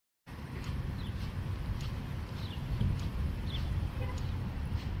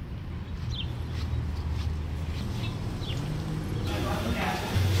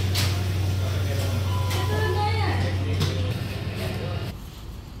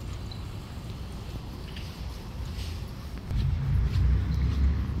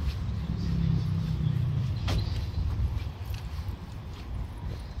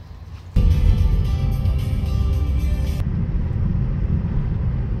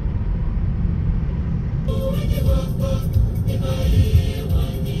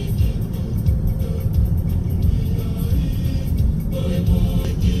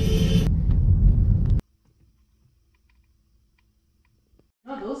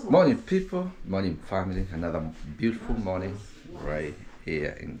Morning people, morning family, another beautiful morning right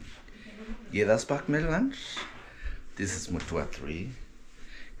here in Gators Park, Maryland. This is Pt.1.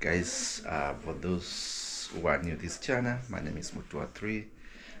 Guys, for those who are new to this channel, my name is Pt.1.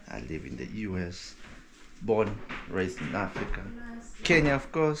 I live in the US, born, raised in Africa, Kenya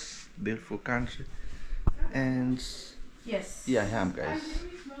of course, beautiful country. And yes, here I am guys,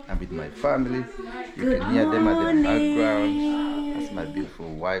 I'm with my family. You can hear them at the background. That's my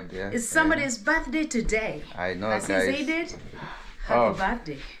beautiful wife there. It's somebody's birthday today. I know, as guys. he said it, happy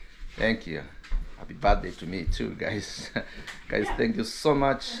birthday. Thank you. Happy birthday to me too, guys. Guys, thank you so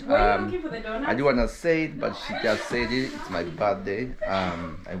much. Were you looking for the donut? I do want to say it, but she just said it. It's my birthday.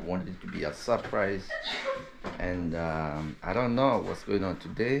 I wanted it to be a surprise. And I don't know what's going on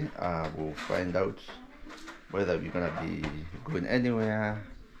today. We'll find out whether we're going to be going anywhere,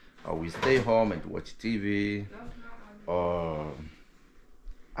 or we stay home and watch TV, or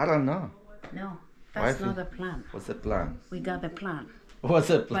I don't know. No, that's Wifey, not the plan. What's the plan? We got the plan. What's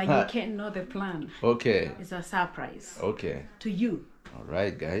the plan? But you can't know the plan. Okay. It's a surprise. Okay. To you. All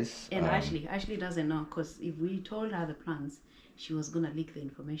right, guys. And Ashley doesn't know, because if we told her the plans, she was gonna leak the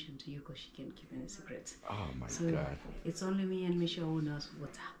information to you, because she can't keep any secrets. Oh my so God. It's only me and Michelle who knows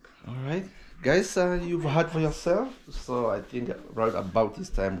what's up. All right, guys. You've heard for yourself. So I think right about this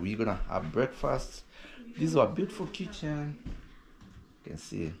time we're gonna have breakfast. This is our beautiful kitchen. You can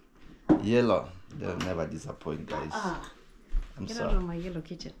see yellow. They'll never disappoint, guys. I'm Get sorry. out of my yellow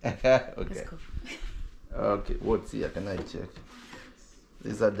kitchen. Okay. Let's go. Okay. What's here? Can I check?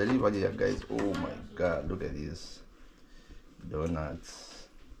 These are delivered here, guys. Oh my God! Look at this. Donuts.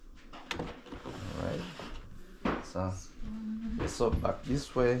 All right. So let's go back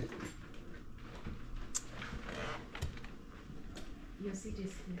this way. Your seat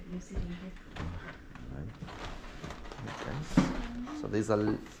is sitting here. Right. Okay. So there's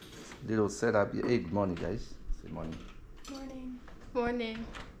a little setup here. Hey, good morning, guys. Say morning. Morning. Morning.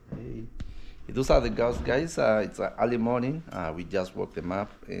 Hey. Those are the girls, guys. It's early morning. We just woke them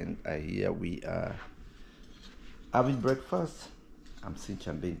up, and here we are having breakfast. I'm seeing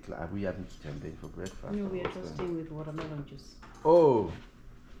champagne. Are we having champagne for breakfast? No, we are just staying with watermelon juice. Oh,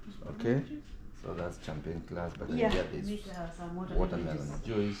 okay. So that's champagne class, but Yeah, here there's make some watermelon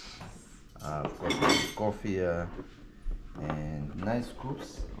juice. Of course, there's coffee and nice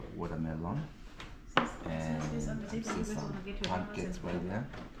scoops of watermelon. And I'm seeing some pancakes right there.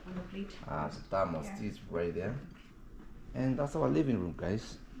 On the plate. The thermos is right there. And that's our living room,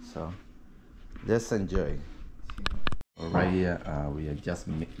 guys. So let's enjoy. Right here, we are just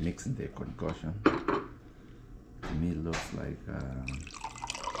mixing the concoction. To me, it looks like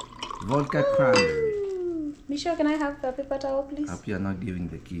vodka cranberry. Michelle, can I have the paper towel, please? Hope you are not giving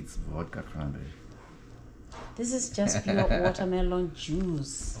the kids vodka cranberry. This is just pure watermelon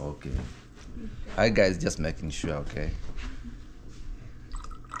juice. Okay. Hi guys, just making sure, okay?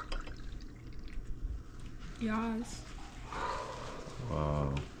 Yes.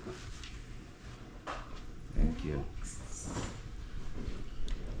 Wow. Thank you.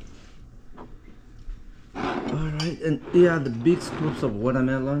 Alright, and here are the big scoops of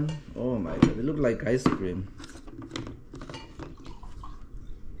watermelon. Oh my God, they look like ice cream.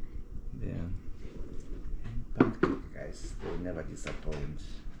 There. And pancake, guys, they never disappoint.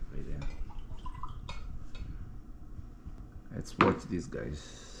 Right there. Let's watch this,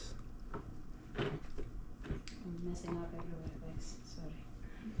 guys. I'm messing up everywhere, guys. Sorry.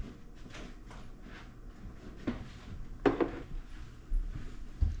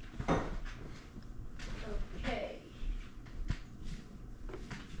 Okay.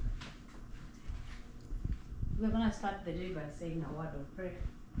 We're gonna start the day by saying a word of prayer.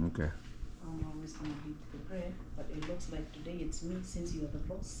 Okay. I'm always gonna lead the prayer, but it looks like today it's me, since you are the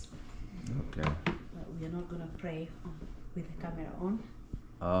boss. Okay. But we are not gonna pray with the camera on.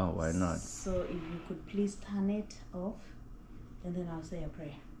 Oh, why not? So if you could please turn it off, and then I'll say a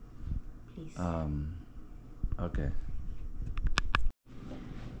prayer, please. Okay.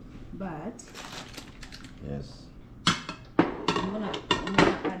 But Yes. I'm gonna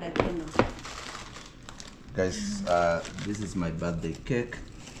add a candle. Guys, this is my birthday cake.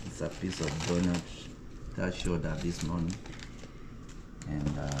 It's a piece of donut that showed up this morning.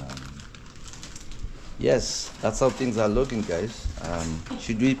 And yes, that's how things are looking, guys.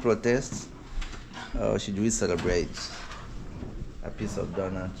 Should we protest or should we celebrate? A piece of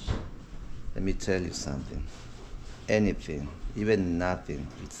donut. Let me tell you something. Anything, even nothing,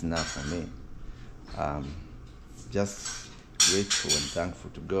 it's not for me. just grateful and thankful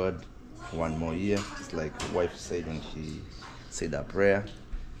to God for one more year, just like the wife said when she said that prayer.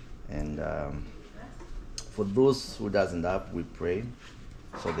 And for those who doesn't have, we pray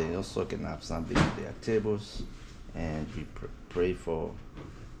so they also can have something at their tables, and we pray for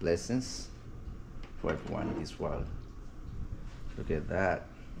blessings for everyone in this world. Look at that.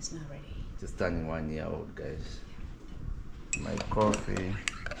 It's not ready. Just turning 1 year old, guys. My coffee.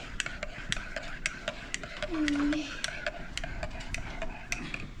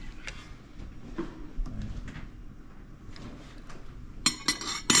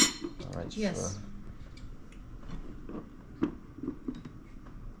 All right. Yes. So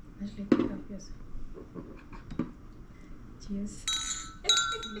Ashley, pick up yours. Cheers.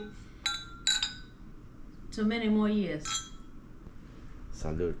 So many more years.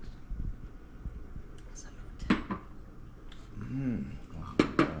 salute. Salute. Oh,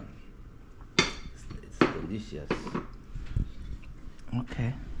 God. It's delicious.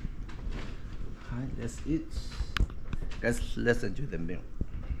 Okay. All right, let's eat. Guys, let's enjoy the meal.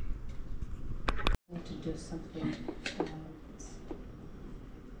 I need to do something.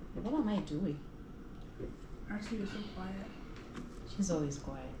 What am I doing? Actually, you're so quiet. She's always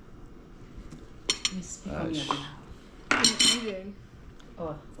quiet. Let me speak on your behalf. I'm eating.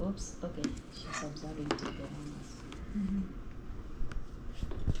 Oh, oops. Okay. She's observing to the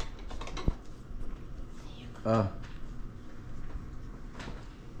honest.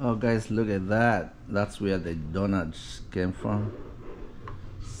 Oh, guys, look at that. That's where the donuts came from.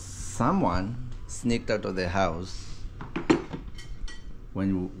 Someone sneaked out of the house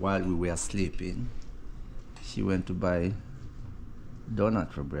while we were sleeping. She went to buy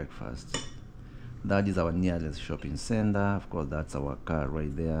donut for breakfast. That is our nearest shopping center. Of course, that's our car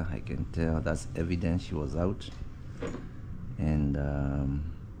right there. I can tell. That's evidence she was out. And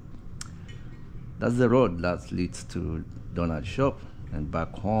that's the road that leads to donut shop and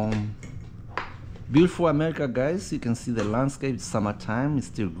back home. Beautiful America, guys. You can see the landscape. It's summertime. It's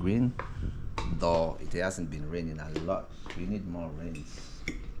still green, though it hasn't been raining a lot. We need more rains.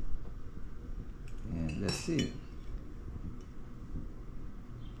 And let's see.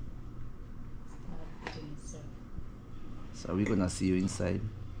 So we're gonna see you inside.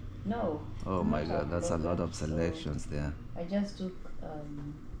 No. Oh my God, that's a lot of So selections there. I just took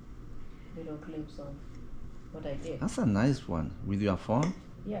little clips of what I did. That's a nice one. With your phone?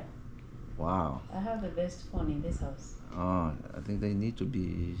 Yeah. Wow. I have the best phone in this house. Oh, I think they need to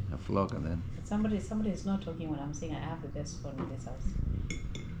be a flock and then. But somebody is not talking when I'm saying I have the best phone in this house.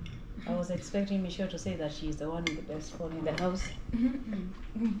 I was expecting Michelle to say that she's the one with the best phone in the house.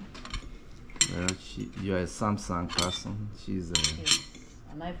 Well, you're a Samsung person. She's a. She's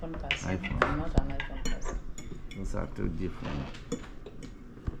an iPhone person. iPhone. I'm not an iPhone person. Those are two different.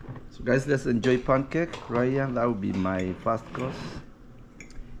 So, guys, let's enjoy pancake right here. That will be my first course,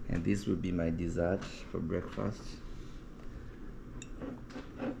 and this will be my dessert for breakfast.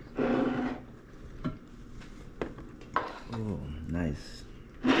 Oh, nice.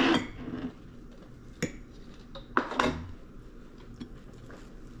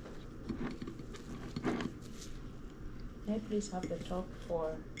 May I please have the top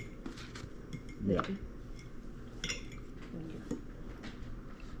for Yeah. Betty? Thank you.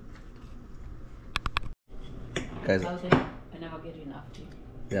 Guys, I never get enough tea.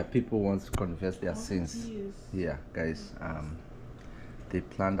 yeah, people want to confess their sins. Cheers. Yeah, guys, they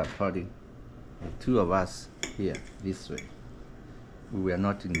planned a party. The two of us here, this way. We were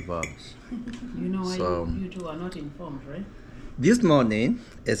not involved. You know why So- you two are not informed, right? This morning,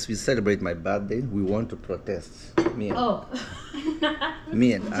 as we celebrate my birthday, we want to protest. Me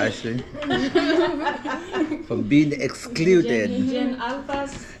and Ashley from being excluded. Gen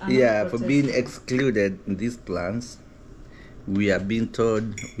Alphas are not Yeah, for being protesting. excluded in these plans. We are being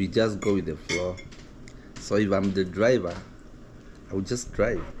told we just go with the flow. So if I'm the driver, I will just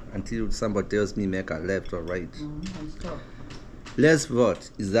drive until somebody tells me make a left or right. And stop. Let's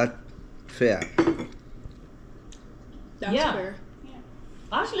vote. Is that fair? That's Yeah. fair.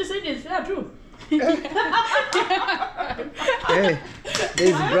 Ashley said it's fair too. Hey,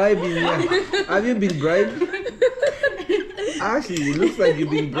 there's bribing here. Have you been bribed? Actually, it looks like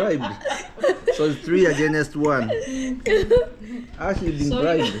you've been bribed. So it's 3 against 1. Actually, been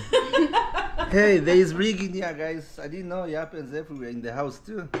bribed. Hey, there is rigging here, guys. I didn't know it happens everywhere in the house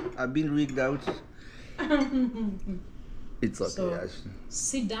too. I've been rigged out. It's okay, So- Ashley.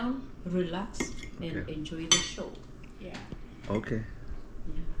 Sit down, relax, and Okay. enjoy the show. Yeah. Okay.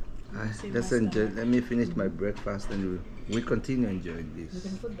 Alright, Save let's my enjoy. stomach. Let me finish my breakfast and we continue enjoying You this.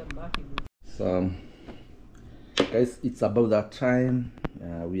 can put them back if you So, guys, it's about that time.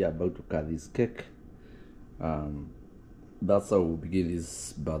 We are about to cut this cake. That's how we begin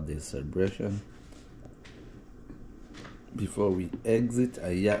this birthday celebration. Before we exit,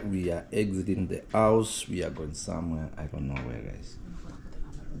 we are exiting the house. We are going somewhere. I don't know where, guys.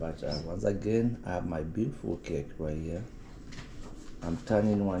 But once again, I have my beautiful cake right here. I'm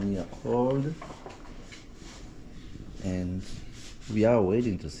turning 1 year old, and we are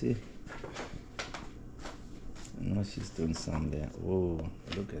waiting to see. No, she's doing some there. Oh,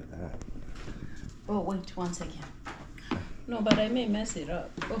 look at that. Oh, wait 1 second. No, but I may mess it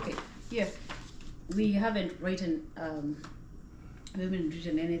up. Okay, yeah. We haven't written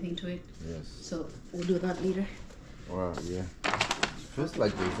anything to it. Yes. So we'll do that later. Wow, yeah. Feels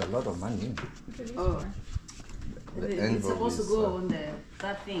like there's a lot of money. Oh. The It's envelope supposed to is, go on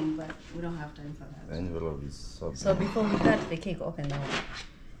that thing, but we don't have time for The that. envelope is so So big. before we cut the cake, open that one.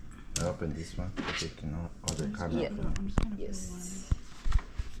 I open this one. Okay, or the camera. Yeah. I'm just gonna Yes.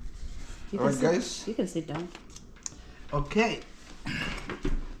 Alright, sit, guys. You can sit down. Okay.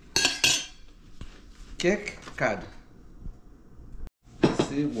 Cake card.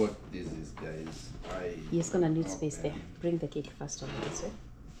 See what this is, guys. You're gonna need space there. Bring the cake faster this way.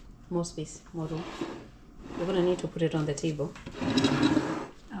 More space, more room. You're gonna need to put it on the table.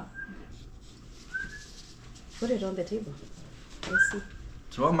 Oh. Put it on the table. Let's see.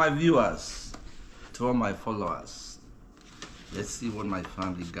 To all my viewers, to all my followers, let's see what my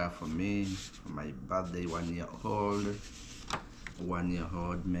family got for me for my birthday. 1 year old, 1 year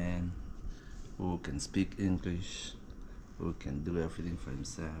old man who can speak English, who can do everything for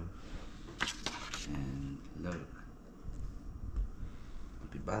himself. And look,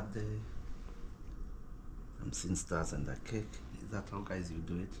 happy birthday. I'm seeing stars on the cake. Is that how, guys, you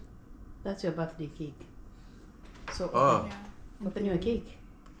do it? That's your birthday cake. So Oh, Yeah. open your cake.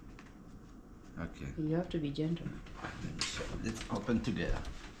 okay. You have to be gentle. Let me show. Let's open together.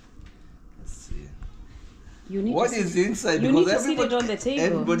 Let's see. You need What to is sit, inside? you need to sit it on the table.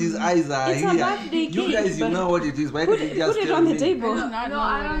 Everybody's eyes are It's a here. birthday You cake, guys, you but know what it is. Why Put can't you it, just put it tell on the me? table. I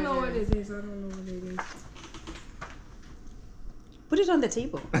don't know what it is. I don't know what it is. Put it on the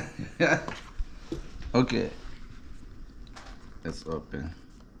table. Okay. Let's open.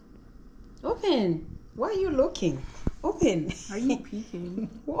 Open. Why are you looking? Open. Are you peeking?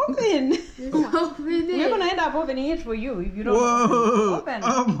 Open. Open We're it. gonna end up opening it for you if you don't Whoa! open.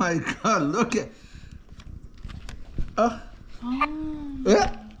 Oh my God! Look at. Yeah.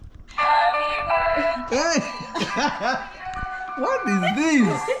 Hey! What is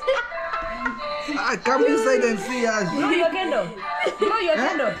this? Come inside and see us. Blow your candle. Blow your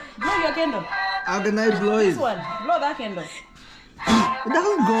candle. Blow your candle. How can I blow it? This one. Blow that candle. It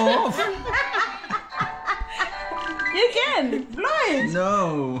doesn't go off. You can. Blow it.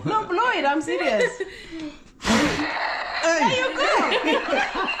 No. No, blow it. I'm serious. Hey. There you go.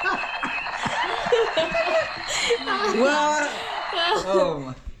 What? Oh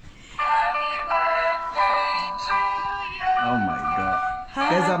my. Oh my God.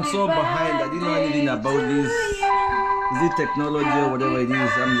 Guys, I'm so behind. I didn't know anything about this. Is it technology or whatever it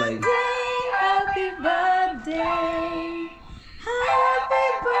is? I'm like, Happy birthday. Happy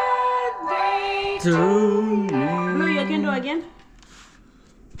birthday to me. Blow your candle again.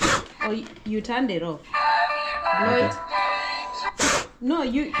 Oh, you turned it off. Blow Okay. it. No,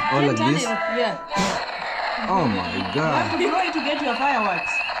 you can't like turn this? it off. Yeah. Oh my You have God. to blow it to get your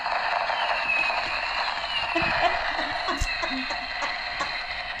fireworks.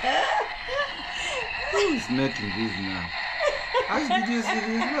 Who's making this now? How did you see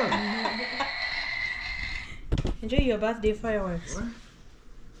this? Look. Enjoy your birthday fireworks. What?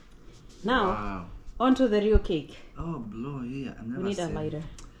 Now, Wow. on to the real cake. Oh, blow here. I've We never need a seen. lighter.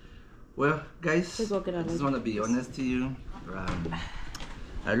 Well, guys, Let's go get a I just lighter. want to be honest to you.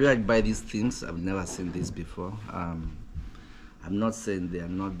 I really like buy these things. I've never seen this before. I'm not saying they are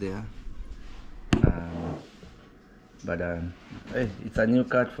not there. But hey, it's a new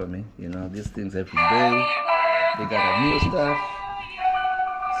card for me. You know, these things every day. They got a new stuff.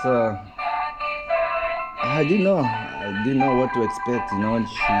 So I didn't know. I didn't know what to expect. You know,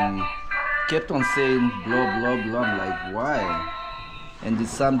 she kept on saying blah blah blah. I'm like, why? And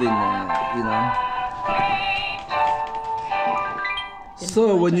it's something, you know. So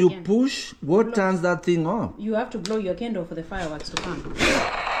blow when it you again. push, what turns that thing off? You have to blow your candle for the fireworks to come.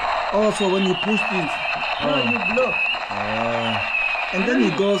 Oh, so when you push things, No, you blow. and then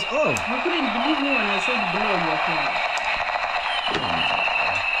it goes off. You couldn't believe me when I said blow your candle.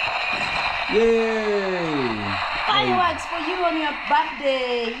 Yay! Fireworks for you on your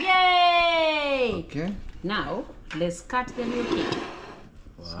birthday! Yay! Okay. Now, let's cut the real cake.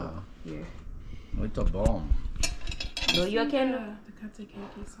 Wow. Here. It's a bomb. Blow your candle. The Cut the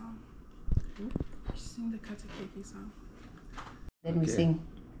Cake song. Sing the Katakeki song. Then we Okay. sing.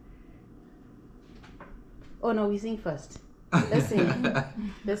 Oh no, we sing first. Let's sing.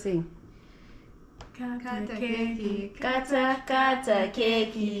 Let's sing. Katakeki. Kata kata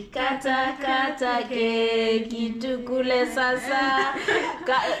keki, kata kata keki, tukule sasa.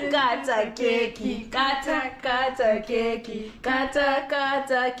 Kata keki, kata kata keki, kata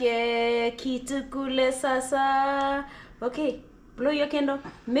kata keki, tukule sasa. Okay, blow your candle.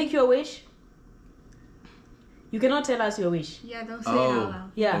 Make your wish. You cannot tell us your wish. Yeah, don't say it out Oh,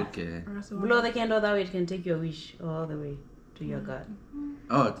 loud. Yeah. okay. Or else it won't Blow be- the candle that way it can take your wish all the way to your God.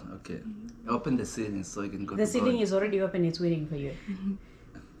 Oh, okay. Open the ceiling so you can go The to ceiling God. is already open, it's waiting for you.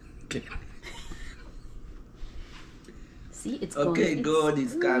 Okay. See, it's Okay, going. God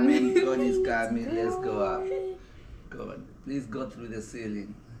is coming. God is coming. Let's go up. God, please go through the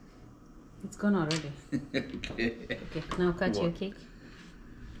ceiling. It's gone already. Okay. Okay, now cut your What? cake.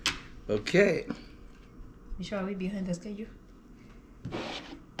 Okay. You sure are we behind the schedule?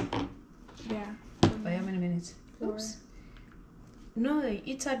 Yeah. By how many minutes? Oops. No,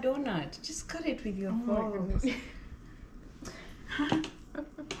 it's a donut. Just cut it with your Oh my fork. goodness.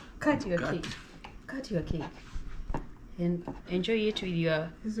 Cut your Cut. cake. Cut your cake. And enjoy it with your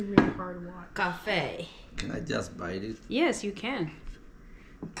This is a really hard walk. cafe. Can I just bite it? Yes, you can.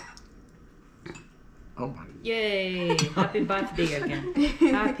 Oh my. Yay! Happy birthday again.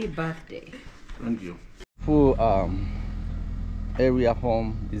 Happy birthday. Thank you. Full area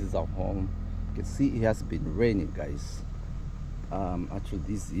home. This is our home. You can see it has been raining, guys. Actually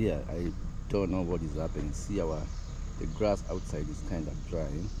this year I don't know what is happening. See the grass outside is kind of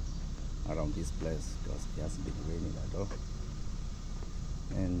drying around this place because it hasn't been raining at all.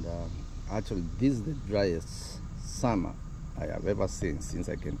 And actually this is the driest summer I have ever seen since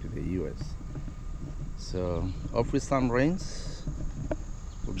I came to the US. So hopefully some rains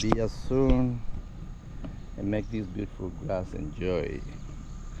will be here soon and make this beautiful grass enjoy.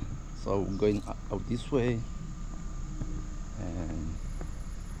 So we're going out this way and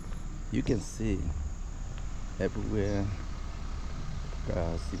you can see everywhere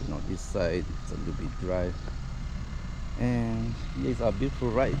grass. Even on this side it's a little bit dry, and it's a beautiful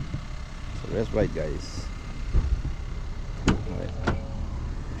ride. So let's ride, guys. All right,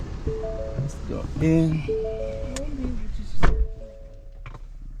 let's go in.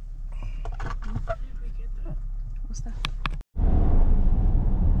 What's that?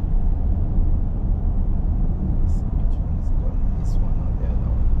 Which one is going? This one or the other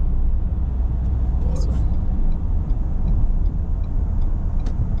one? This one.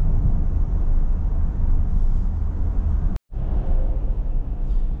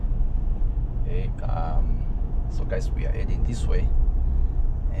 Hey, so guys, we are heading this way,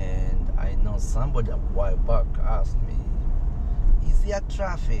 and I know somebody a while back asked me, is there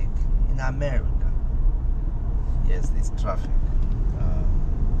traffic in America? Yes, there's traffic.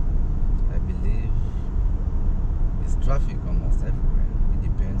 I believe there's traffic almost everywhere. It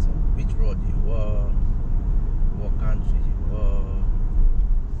depends on which road you are, what country you are,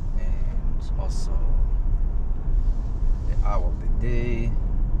 and also the hour of the day.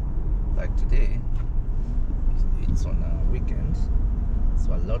 Like today, it's on a weekend,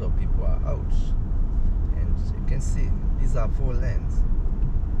 so a lot of people are out, and you can see these are 4 lanes,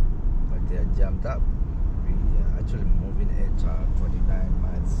 but they are jammed up. We are actually moving at 29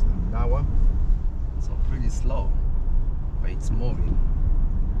 miles an hour, so pretty slow, but it's moving.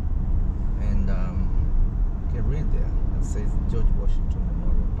 And you can read there, it says George Washington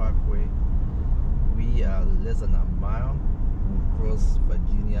Memorial Parkway. We are less than a mile cross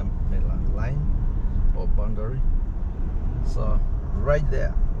Virginia Maryland line or boundary. So right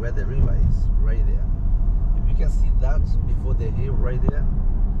there where the river is, right there, if you can see that before the hill right there,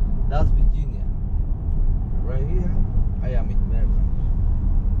 that's Virginia. Right here I am in Maryland.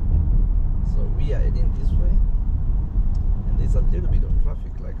 So we are heading this way, and there's a little bit of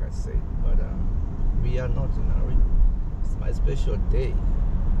traffic like I said, but we are not in a hurry. It's my special day.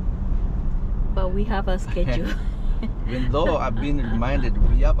 But we have a schedule. Even though I've been reminded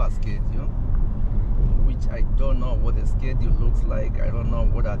we have a schedule, which I don't know what the schedule looks like. I don't know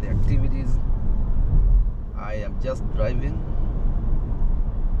what are the activities. I am just driving,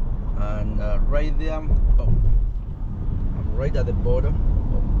 and right there, I'm right at the border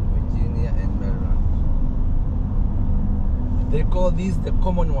of Virginia and Maryland. They call this the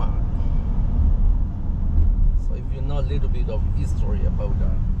Commonwealth. So if you know a little bit of history about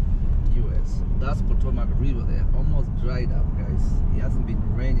US, that's Potomac River there, almost dried up, guys. It hasn't been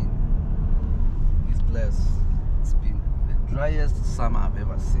raining. This place, it's been the driest summer I've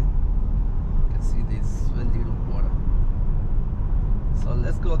ever seen. You can see there's very little water. So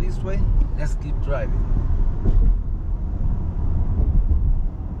let's go this way. Let's keep driving.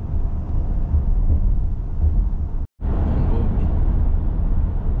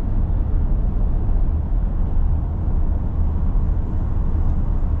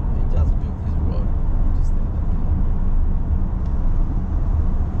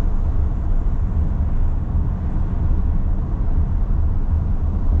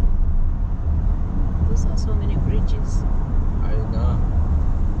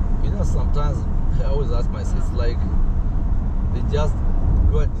 Sometimes I always ask myself, it's like they just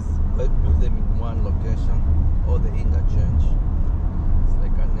go and build them in one location or the interchange. It's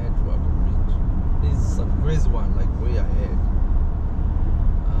like a network bridge. There's some crazy one like way ahead,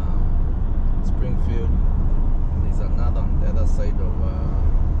 Springfield. There's another on the other side of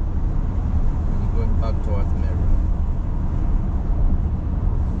when you're going back towards Maryland.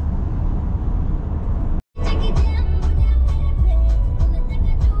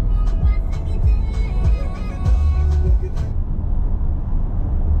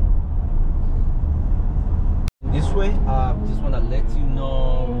 Just want to let you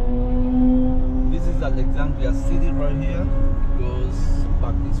know this is Alexandria City right here. It goes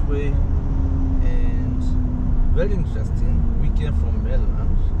back this way, and very interesting. We came from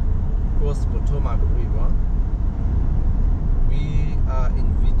Maryland, crossed Potomac River. We are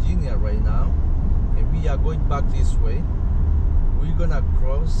in Virginia right now, and we are going back this way. We're gonna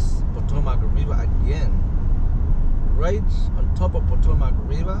cross Potomac River again. Right on top of Potomac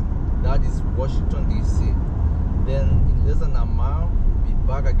River, that is Washington, D.C. Then in less than a mile, we'll be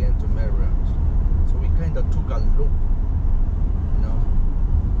back again to Maryland. So we kind of took a look, you know,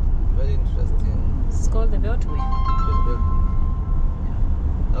 very interesting. It's called the Beltway. Yeah.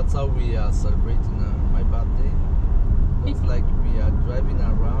 That's how we are celebrating my birthday. Looks like we are driving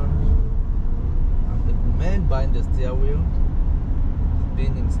around, and the man behind the steering wheel is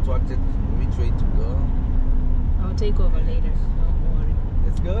being instructed which way to go. I'll take over later, don't worry.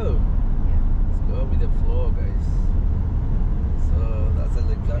 Let's go. Go with the flow, guys. So that's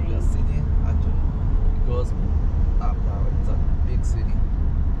Alexandria City. Actually, it goes up now. It's a big city.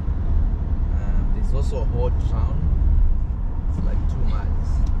 There's also a whole town. It's like 2 miles.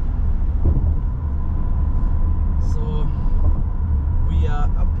 So we are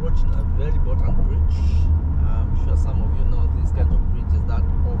approaching a very important bridge. I'm sure some of you know these kind of bridges that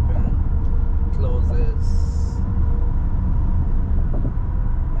open, closes,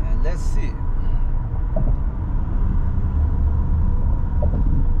 and let's see.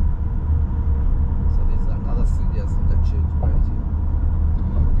 So there's another serious interchange right here.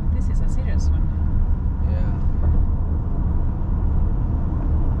 This is a serious one. Yeah.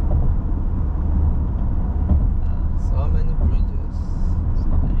 So many bridges. So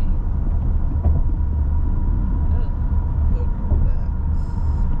many. Oh. Look at that.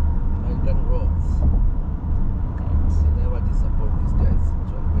 American roads. Okay. They never disappoint these guys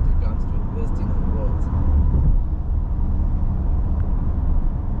when it comes to investing on roads.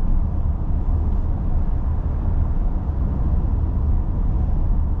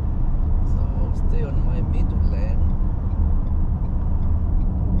 Stay on my middle lane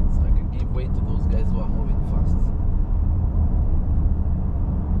so I can give way to those guys who are moving fast.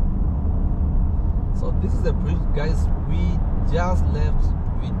 So this is the bridge, guys. We just left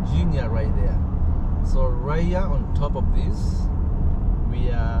Virginia right there. So right here on top of this, we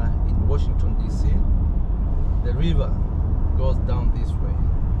are in Washington, D.C. The river goes down this way,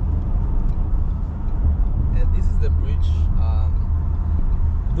 and this is the bridge.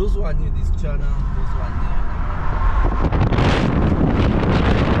 Those who are new to this channel, those who are new,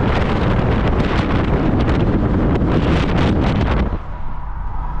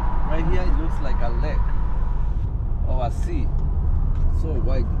 right here it looks like a lake or a sea. So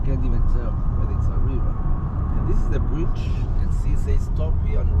wide you can't even tell whether it's a river. And this is the bridge. You can see it says stop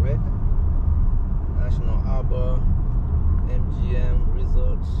here on red. National Harbor, MGM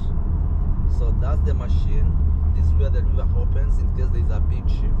Resort. So that's the machine. This is where the river opens in case there's a big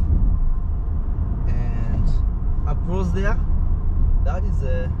ship. And across there, that is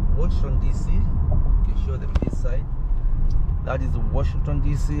Washington, D.C. You can show them this side. That is Washington,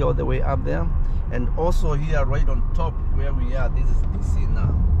 D.C. all the way up there. And also here, right on top where we are, this is D.C.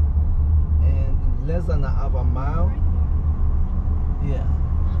 now. And in less than a half a mile, yeah,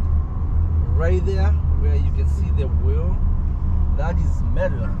 right there where you can see the wheel, that is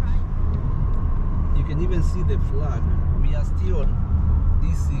Maryland. You can even see the flag. We are still on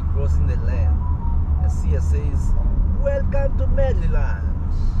D.C. crossing the land. And see it says, "Welcome to Maryland,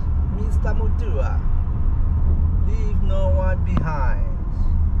 Mr. Mutua. Leave no one behind."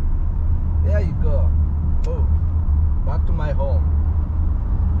 There you go. Oh, back to my home.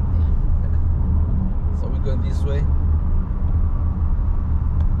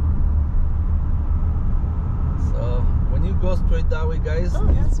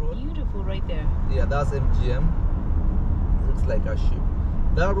 there. Yeah, that's MGM. Looks like a ship.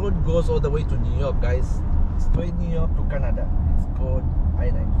 That road goes all the way to New York, guys. Straight New York to Canada. It's called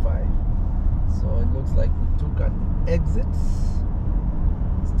I-95. So it looks like we took an exit.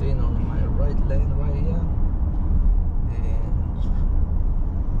 Staying on my right lane right here. And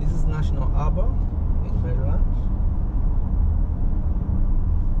this is National Harbor in Maryland.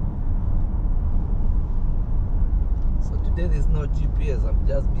 So today there's no GPS. I'm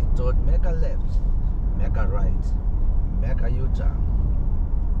just being told make a left, make a right, make a U-turn.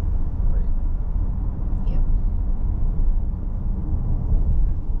 Right. Yep.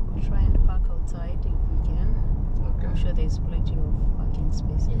 We'll try and park outside if we can. Okay. I'm sure there's plenty of parking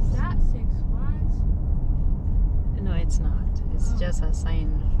spaces. Is that Six Flags? No, it's not. It's just a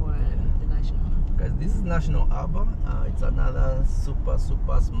sign for the national. Guys, this is National Harbor. It's another super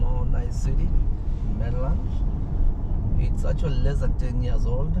small, nice city in Maryland. It's actually less than 10 years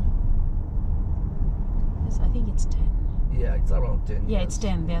old. Yes, I think it's 10. Yeah, it's around 10 Yeah, years. it's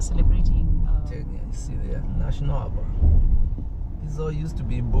 10. They are celebrating. 10 years. You see there, National Harbor. These all used to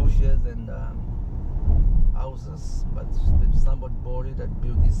be bushes and houses, but somebody bought it and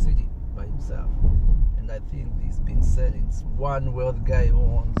built this city by himself. And I think he's been selling. It's one wealthy guy who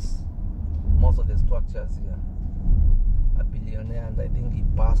owns most of the structures here. A billionaire, and I think he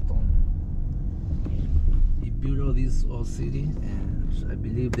passed on. He built all this old city, and I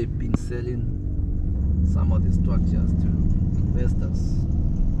believe they've been selling some of the structures to investors.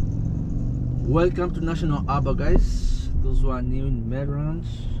 Welcome to National Harbor, guys. Those who are new in Maryland,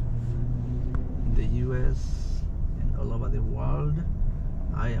 in the US, and all over the world.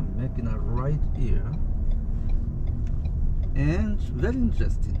 I am making a right here. And very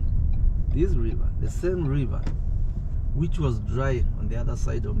interesting, this river, the same river which was dry on the other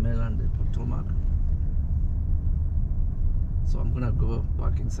side of Maryland, the Potomac. So I'm gonna go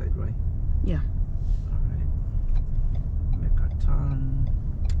back inside, right? Yeah. Alright. Make a turn.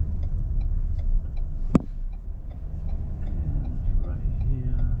 And right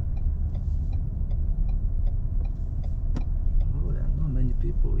here. Oh, there are not many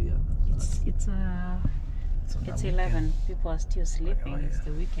people here. It's on it's a 11. weekend. People are still sleeping. Oh, It's yeah.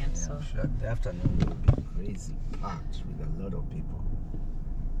 the weekend, Yeah, so I'm sure the afternoon will be crazy packed with a lot of people.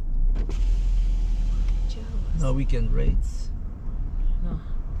 No weekend rates. no.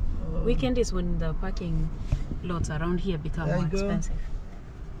 Oh. Weekend is when the parking lots around here become There more you go. expensive.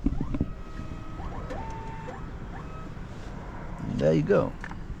 There you go.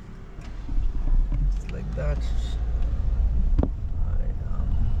 Just like that.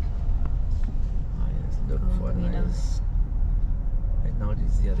 Let's look for we know. nice. I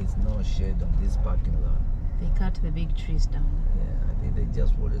notice here there's no shade on this parking lot. They cut the big trees down. Yeah, I think they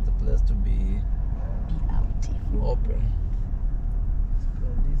just wanted the place to be Beautiful. open. Let's go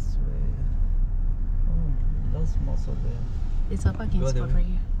this way. Oh, that's most of the. It's a parking Go the spot way. right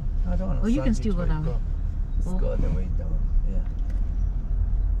here. I don't know. Oh, you can still go that way. Let's Oh. go the way down. Yeah.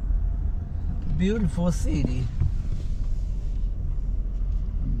 Beautiful city.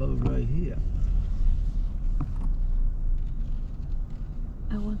 About right here.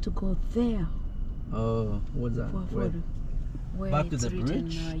 I want to go there. Oh, what's that? Where Back to it's the written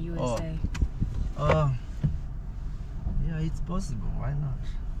bridge? USA. Oh, yeah, it's possible. Why not?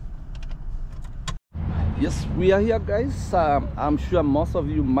 Yes, we are here, guys. I'm sure most of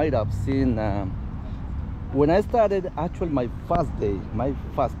you might have seen when I started. Actually, my first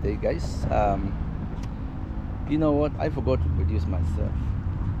day, guys. You know what? I forgot to introduce myself,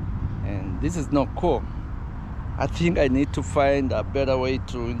 and this is not cool. I think I need to find a better way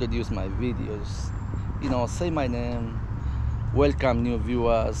to introduce my videos. You know, say my name, welcome new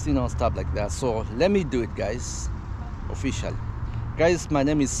viewers, you know, stuff like that. So let me do it, guys, officially. Guys, my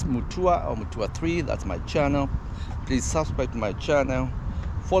name is Mutua or Mutua3. That's my channel. Please subscribe to my channel.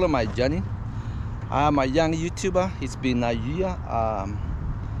 Follow my journey. I'm a young YouTuber. It's been a year.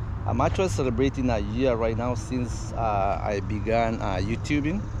 I'm actually celebrating a year right now since I began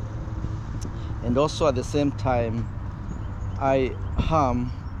YouTubing. And also at the same time, I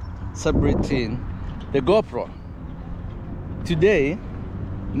am celebrating the GoPro. Today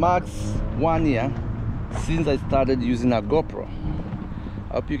marks 1 year since I started using a GoPro.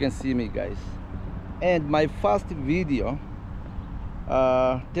 I hope you can see me, guys. And my first video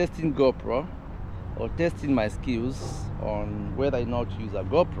testing GoPro, or testing my skills on whether or not to use a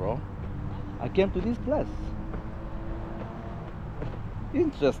GoPro, I came to this place.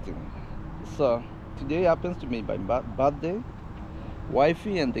 Interesting. So today happens to be my birthday.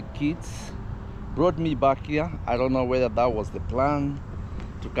 Wifey and the kids brought me back here. I don't know whether that was the plan,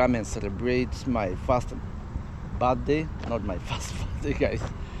 to come and celebrate my first birthday. Not my first birthday, guys.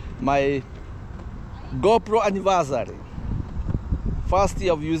 My GoPro anniversary. First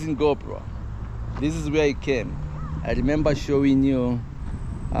year of using GoPro. This is where it came. I remember showing you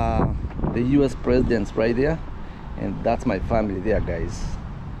the US presidents right there, and that's my family there, guys,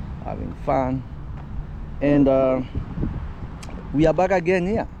 having fun. And we are back again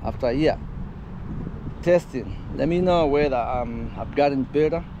here after a year testing. Let me know whether I've gotten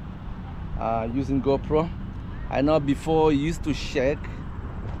better using GoPro. I know before it used to shake.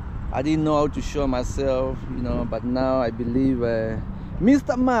 I didn't know how to show myself, you know, but now I believe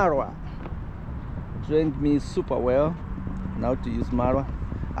Mr. Marwa trained me super well on how to use Marwa.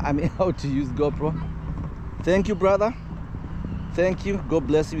 I mean, how to use GoPro. Thank you, brother. Thank you. God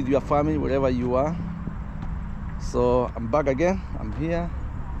bless you with your family, wherever you are. So I'm back again. I'm here,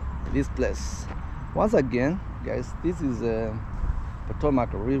 this place. Once again, guys, this is Potomac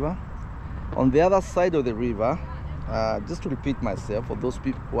River. On the other side of the river, just to repeat myself for those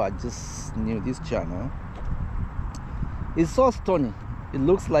people who are just new to this channel, it's so stony. It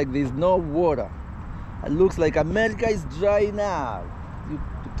looks like there's no water. It looks like America is drying up due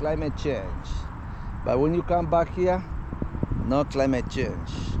to climate change. But when you come back here, no climate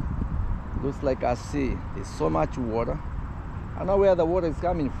change. Looks like a sea. There's so much water. I don't know where the water is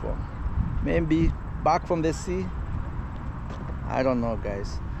coming from. Maybe back from the sea. I don't know,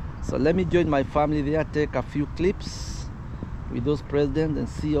 guys. So let me join my family there, take a few clips with those presidents and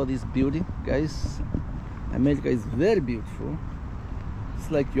see all this beauty, guys. America is very beautiful.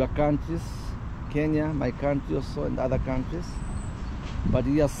 It's like your countries, Kenya, my country also, and other countries. But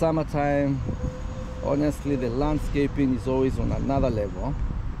here summertime, honestly, the landscaping is always on another level.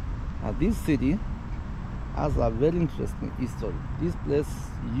 This city has a very interesting history. This place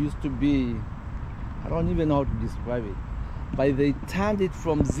used to be, I don't even know how to describe it, but they turned it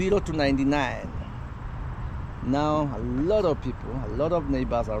from 0 to 99. Now a lot of people, a lot of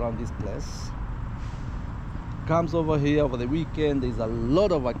neighbors around this place comes over here over the weekend. There's a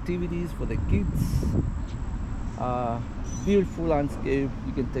lot of activities for the kids. Beautiful landscape.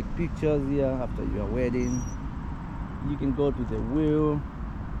 You can take pictures here after your wedding. You can go to the wheel,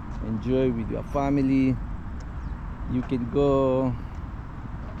 enjoy with your family. You can go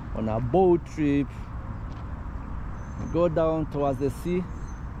on a boat trip, go down towards the sea,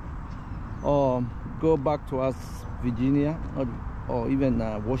 or go back towards Virginia, or even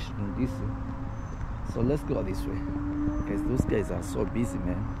Washington DC. So let's go this way, because those guys are so busy,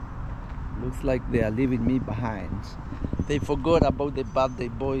 man. Looks like they are leaving me behind. They forgot about the birthday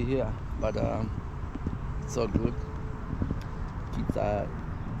boy here, but it's all good. Kids are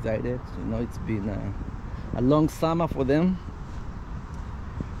excited. You know, it's been a long summer for them.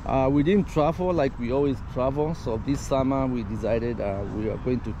 We didn't travel like we always travel, so this summer we decided we are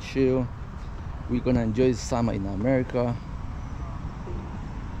going to chill. We're gonna enjoy summer in America.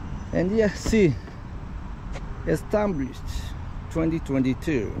 And yeah, see, established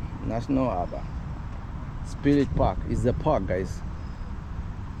 2022 National Harbor. Spirit Park is the park, guys.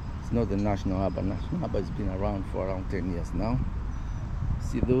 It's not the National Harbor. National Harbor has been around for around 10 years now.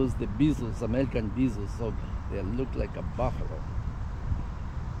 See those, the beazles, American beazles, so they look like a buffalo.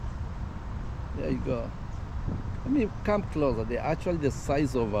 There you go. Let me come closer. They're actually the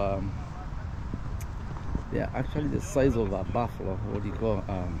size of a buffalo. What do you call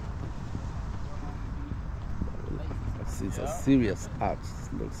it's a serious arch.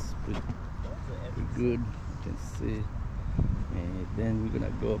 It looks pretty good. You can see. And then we're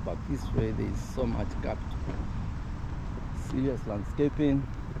gonna go back this way. There's so much capital. Serious landscaping.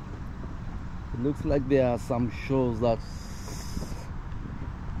 It looks like there are some shows that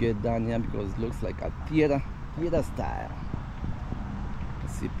get done here because it looks like a theater style. You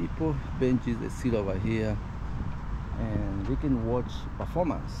see people, benches, they sit over here and they can watch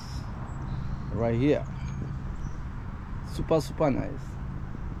performance right here. Super nice.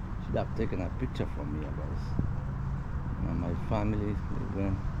 Should have taken a picture from here, guys. Now my family,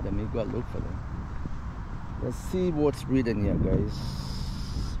 let me go look for them. Let's see what's written here, guys.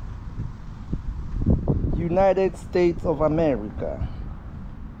 United States of America.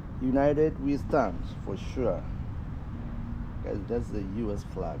 United we stand, for sure. Guys, that's the US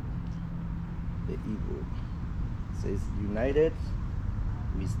flag. The eagle. It says United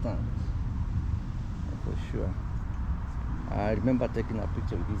we stand. For sure. I remember taking a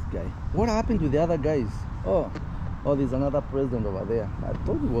picture with this guy. What happened to the other guys? Oh, there's another president over there. I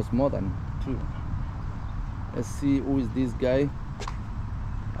thought it was more than two. Let's see who is this guy.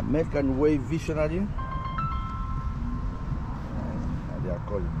 American Way Visionary. They are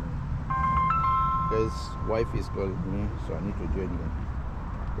calling me. His wife is calling me, so I need to join them.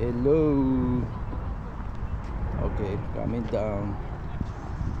 Hello. Okay, coming down.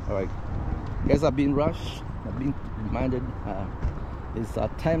 All right, Guys are being rushed. I've been reminded there's a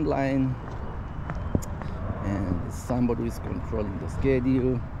timeline and somebody is controlling the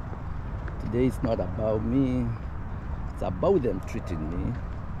schedule. Today is not about me, it's about them treating me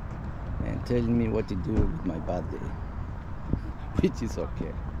and telling me what to do with my birthday, which is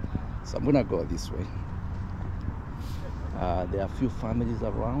okay. So I'm gonna go this way. There are a few families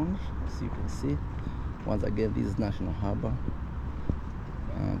around, as you can see. Once again, this is National Harbor.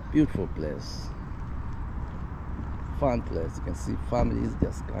 Beautiful place, fun place. You can see families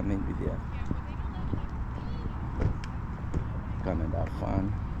just coming with their come and have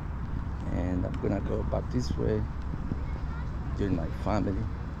fun. And I'm gonna go back this way, join my family.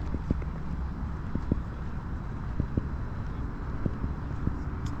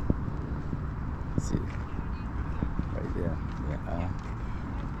 See, right there. Yeah.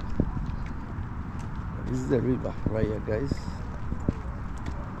 This is the river right here, guys.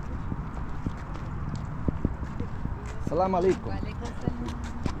 Salam alaikum. Yes.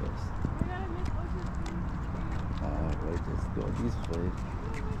 Right, let's go this way.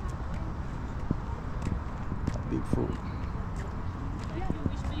 A big food.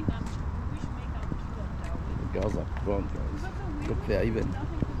 The girls are grown, guys. Look, they're even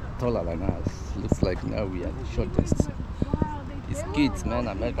taller than us. Looks like now we are the shortest. These kids, man,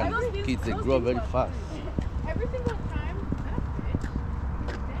 American kids, they grow very fast. Every single time.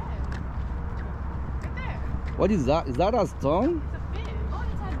 Right there. What is that? Is that a stone? It's a fish.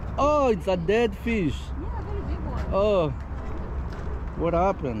 Oh, it's a dead fish. Yeah, a very big one. Oh, what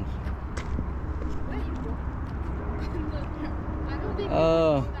happened? Where you go? I don't think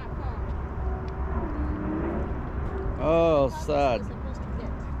Oh, you can go that far. oh, sad. You're supposed to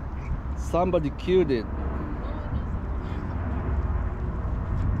get. Somebody killed it.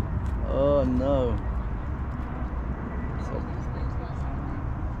 Oh no. So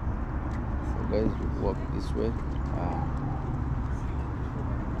guys, we walk this way.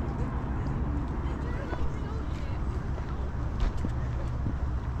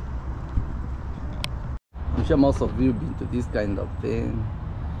 I'm sure most of you been to this kind of thing.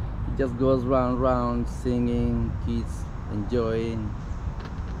 It just goes round singing, kids enjoying,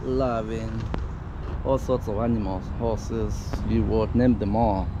 loving, all sorts of animals, horses, you would name them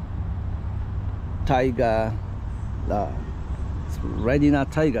all. Tiger, it's riding a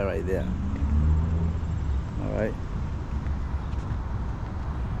tiger right there. All right,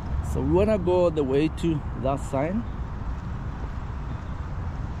 so we want to go the way to that sign.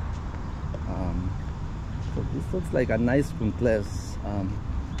 So this looks like a nice open place.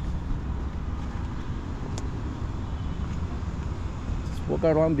 Just walk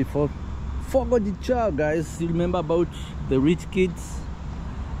around before forgot the child, guys. You remember about the rich kids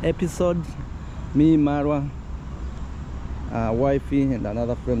episode? Me, Marwa, wifey, and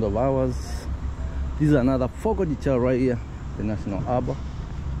another friend of ours. This is another forgot the child right here, the National Harbor.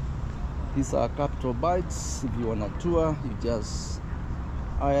 These are capital bites. If you want a tour, you just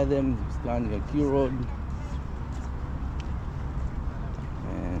hire them, you stand in a queue road,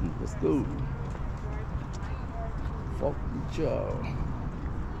 and let's go. Forgot the child.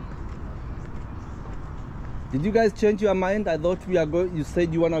 Did you guys change your mind? I thought we are going. You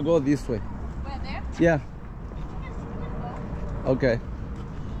said you wanna go this way. Where, there? Yeah. Okay.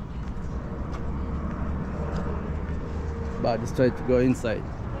 But just try to go inside.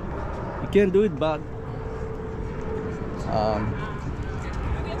 You can't do it, but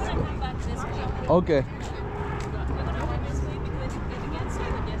okay.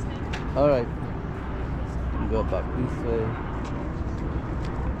 All right. Go back this way.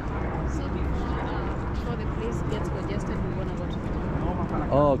 So before the place gets congested, we want to go to the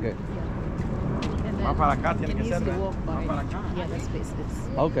Oh, okay. and then it needs to walk by the other spaces.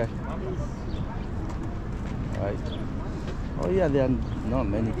 Okay. All right. Oh yeah, there are not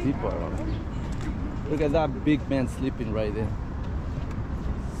many people around. Look at that big man sleeping right there.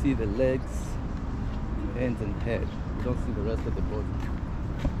 See the legs, hands and head. You don't see the rest of the body.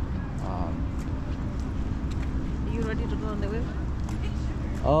 Are you ready to go on the way?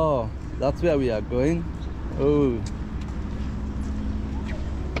 Oh, that's where we are going. Oh.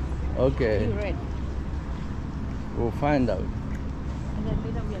 Are Okay. you ready? We'll find out. And then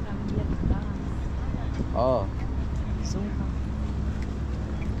later we are coming here to dance. Oh. Zumba.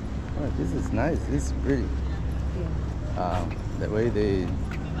 Oh, this is nice. This is pretty. Yeah. The way they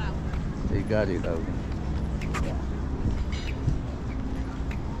got it out. Yeah.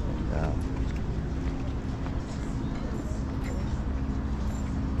 And,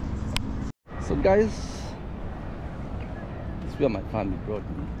 so guys, this is where my family brought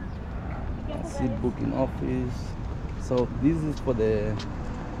me. I see booking office. So this is for the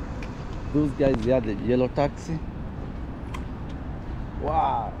those guys, they are the yellow taxi.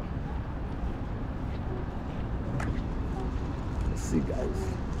 Wow. Let's see, guys.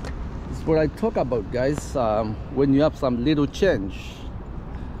 This is what I talk about, guys. When you have some little change,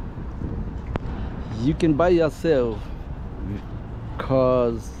 you can buy yourself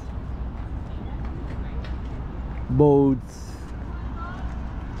cars, boats,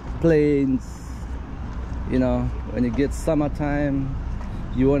 planes. You know, when it gets summertime,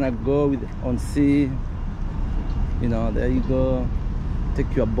 you want to go on sea, you know, there you go.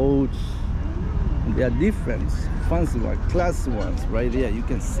 Take your boat. They are different, fancy ones, classy ones right there. You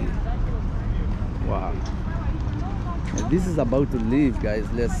can see. Wow. And this is about to leave, guys.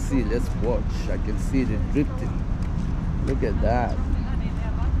 Let's see, let's watch. I can see the drifting. Look at that.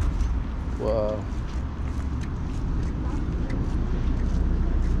 Wow.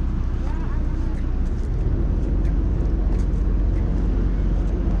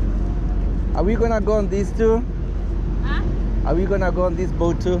 Are we gonna go on these too? Huh? Are we gonna go on this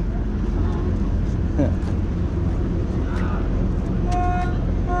boat too?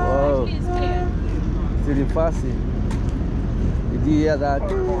 Whoa. Actually, it's clear. It's really fancy. Did you hear that?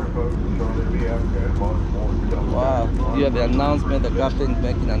 Wow. You hear the announcement, the captain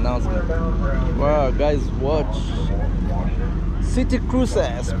making announcement. Wow, guys, watch. City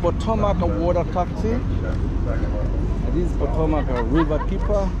Cruises, Potomac Water Taxi. And this is Potomac River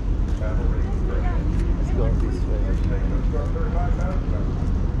Keeper. Let's go this way.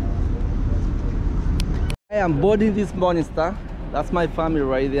 I am boarding this morning, star. That's my family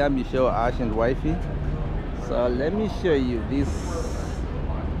right there, Michelle, Ash, and wifey. So let me show you this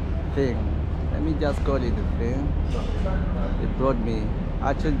thing. Let me just call it a thing. It brought me,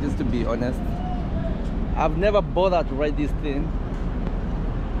 actually, just to be honest, I've never bothered to ride this thing,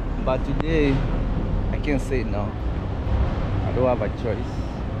 but today I can't say no. I don't have a choice.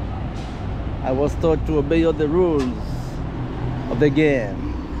 I was taught to obey all the rules of the game.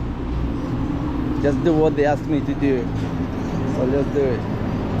 Just do what they asked me to do. So let's do it.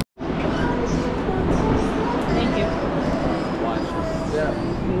 Thank you. Yeah.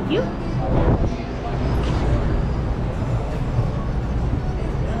 Thank you.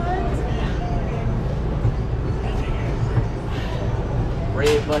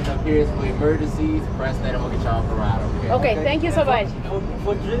 Red button up here is for emergencies. Press that and we'll get y'all a ride, okay? Okay, thank you so much.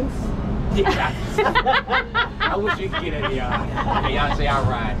 For drinks? Yeah. I wish you could get it, y'all. Okay, y'all say I'll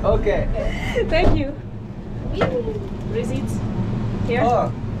ride. Okay. Thank you. Receipts. Here.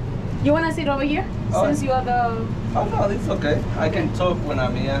 Oh. You want to sit over here? Oh. Since you are the... Oh no, it's okay. I can talk when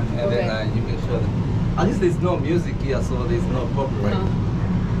I'm here, and Okay. then you can show them. At least there's no music here, so there's no copyright. No.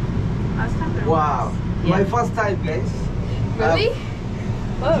 Last time there Wow. Yeah. My first time, guys. Really?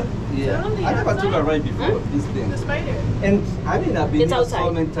 Oh. Yeah. on the I never took a outside? ride before, this thing. The spider. And I mean, I've been It's here so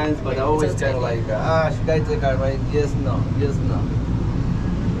outside. many times, but I Yeah, always it's kind of outside. like, should I take a ride? Yes, no, yes, no.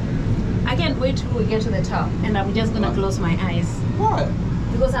 I can't wait till we get to the top, and I'm just gonna What? close my eyes Why?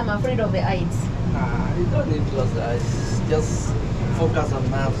 because I'm afraid of the heights. Nah, you don't need to close the eyes. Just focus on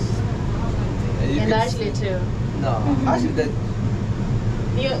maps. You And can Ashley see. too. No, actually, that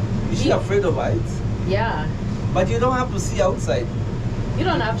is she afraid of heights? Yeah. But you don't have to see outside. You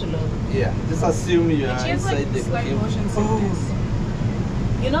don't have to look. Yeah, just assume you are She has inside like the slight cave. motion sickness.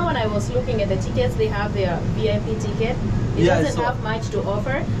 You know, when I was looking at the tickets, they have their VIP ticket. It Yeah, I doesn't saw. have much to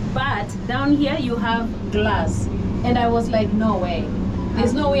offer, but down here you have glass. And I was like, no way.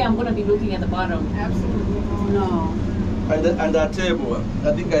 There's no way I'm gonna be looking at the bottom. Absolutely. No. And the table,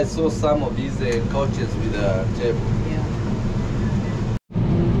 I think I saw some of these couches with a table. Yeah. Oh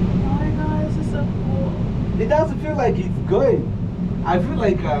my god, this is so cool. It doesn't feel like it's going. I feel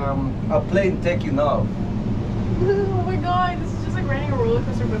like a plane taking off. Oh my god, this is just like riding a roller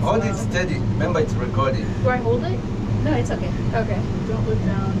coaster but Hold slow. it steady. Remember, it's recording. Do I hold it? No, it's okay. Okay, don't look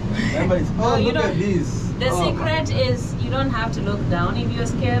down. Remember, it's. No, Oh, you look at don't- this. The Oh, secret is you don't have to look down if you're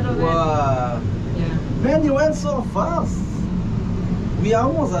scared of Wow. it. Yeah. Man, you went so fast. We are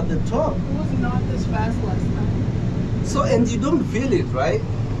almost at the top. It was not this fast last time. So, and you don't feel it, right?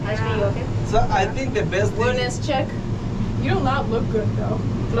 Ashley, you okay? So, I think the best thing. Wellness check. You do not look good though.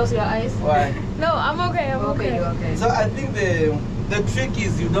 Close your eyes. Why? No, I'm okay, I'm Okay, okay. you're okay. So, I think the trick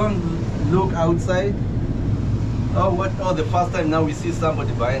is you don't look outside. Oh, what? Oh, the first time now we see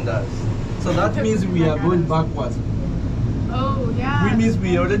somebody behind us. So that means we are going backwards. Oh, yeah. Which means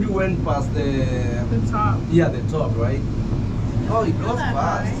we already went past the. The top. Yeah, the top, right? Oh, it goes that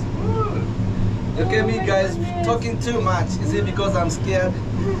fast. Ooh. Look at Oh me, my guys, goodness. talking too much. Is it because I'm scared?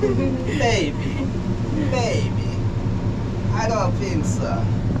 Maybe. Maybe. I don't think so.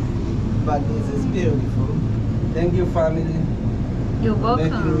 But this is beautiful. Thank you, family, You're for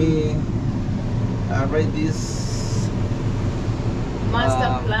making welcome. me I read this.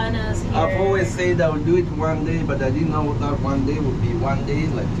 Master planners here. I've always said I would do it one day, but I didn't know that one day would be one day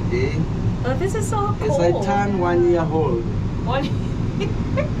like today. Oh, this is so cool. It's I turned 1 year old. What?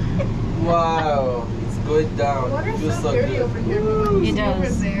 Wow, it's going down. Water's Feels so dirty good. over here. Ooh, It does. Over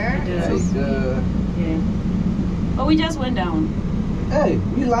there. It It's does. so like, Yeah. Oh, we just went down. hey,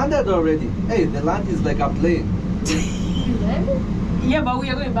 we landed already. Hey, the land is like a plane. Yeah, but we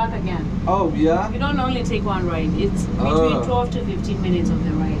are going back again. Oh, yeah? You don't only take one ride. It's between 12 to 15 minutes of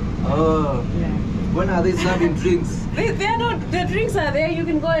the ride. Oh, Yeah. when are they serving drinks? They're not. The drinks are there. You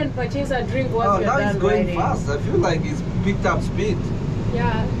can go and purchase a drink once Oh, you're now done it's going riding. fast. I feel like it's picked up speed.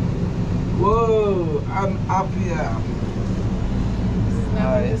 Yeah. Whoa, I'm up here. This is not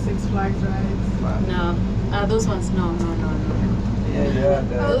like the Six Flags rides. No, those ones. No. Yeah,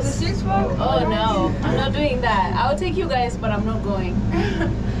 yeah. Oh, the Six Flags? Oh no, I'm not doing that. I'll take you guys, but I'm not going.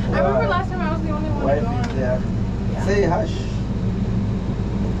 I remember last time I was the only one Wife going. is there. Yeah. Say hush.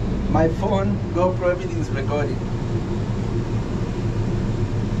 My phone, GoPro, everything is recording.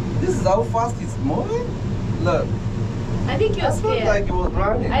 This is how fast it's moving? Look, I think you're I felt scared. like it was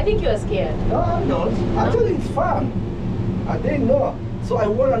running. I think you're scared. No, I'm not. Actually, it's fun. I didn't know. So I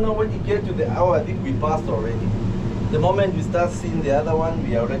want to know when you get to the hour. I think we passed already. The moment we start seeing the other one,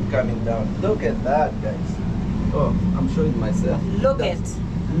 we are already coming down. Look at that, guys. Oh, I'm showing myself. Look That's-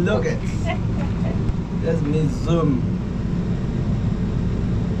 it. Look it. Let me zoom.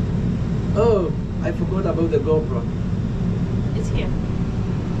 Oh, I forgot about the GoPro. It's here.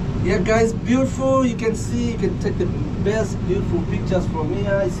 Yeah, guys, beautiful. You can see, you can take the best beautiful pictures from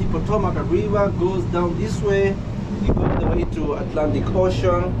here. You see Potomac River goes down this way. You go all the way to Atlantic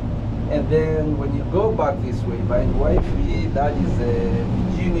Ocean. And then when you go back this way, by Wifey, that is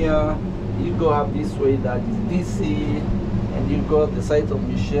Virginia. You go up this way, that is DC. And you go the site of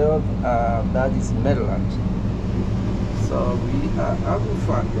Michelle, that is Maryland. So we are having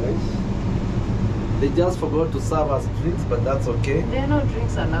fun, guys. They just forgot to serve us drinks, but that's okay. There are no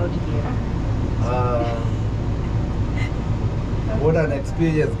drinks allowed here. What an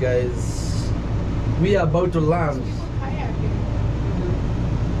experience, guys. We are about to land.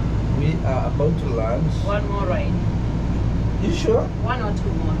 We are about to land. One more ride. You sure? One or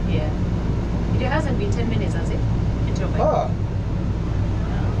two more. Yeah. It hasn't been 10 minutes, has it? Into your bike. Ah.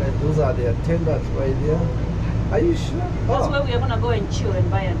 Those are the attendants right there. Are you sure? That's Oh. where we are gonna go and chill and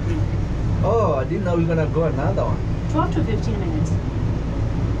buy a drink. Oh, I didn't know we were gonna go another one. 12 to 15 minutes.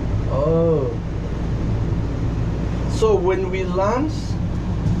 Oh. So when we land,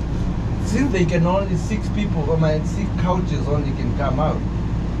 since they can only 6 people, or my 6 couches only can come out,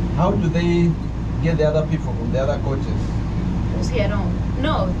 how do they get the other people from the other coaches? See, I don't.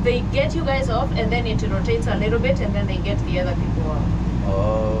 No, they get you guys off and then it rotates a little bit and then they get the other people off.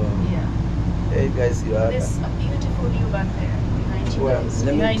 Oh. Yeah. Hey guys, you are. There's a beautiful view back there behind you Well, guys.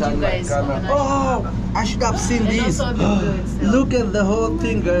 let me Behind turn you my guys. camera. on the national Oh, park. I should have seen And this. also the view itself. Look at the whole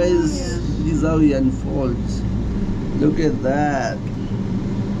thing, guys. Yeah. This is how it unfolds. Look at that.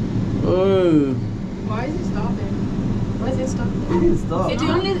 Oh, Why is he stopping? Why is it stopping? it is stop. It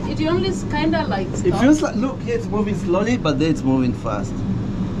only kind of like It stops. feels like, look, here it's moving slowly, but there it's moving fast.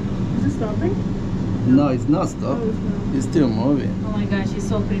 Is it stopping? No, it's not Oh, stopping. it's not. It's still moving. Oh my gosh, it's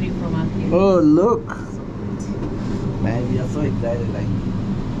so pretty from up here. Oh, look. Man, we are so excited, like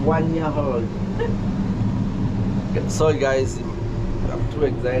 1 year old. Sorry guys, I'm too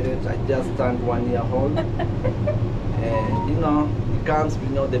excited. I just turned 1 year old. And you know, it comes, you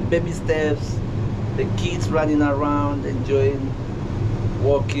know, the baby steps, the kids running around, enjoying,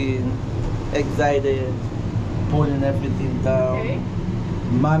 walking, excited, pulling everything down. Okay.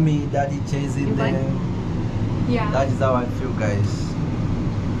 Mommy, daddy chasing You fine? them. Yeah. That is how I feel, guys.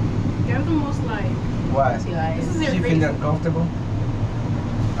 You're the most like. Why? Close your eyes. This is your She face. feeling uncomfortable?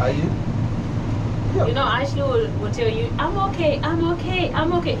 Are you? Yeah. You know, Ashley will tell you, I'm okay, I'm okay,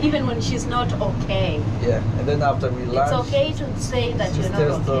 I'm okay, even when she's not okay. Yeah, and then after we It's lunch, okay to say that she you're not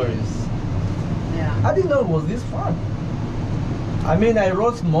tells okay. stories. Yeah. I didn't know it was this fun. I mean, I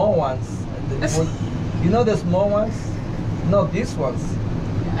wrote small ones. And it was, you know the small ones? No, these ones.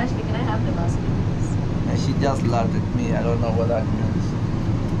 Ashley, can I have the basket, please? And she just laughed at me. I don't know what that means.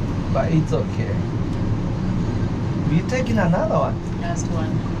 But it's okay. We're taking another one. Last one.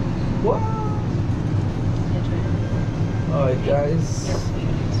 What? Get ready. Alright, guys. Yes,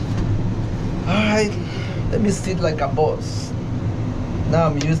 sweet. Alright, let me sit like a boss. Now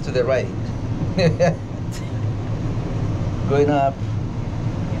I'm used to the ride. Going up.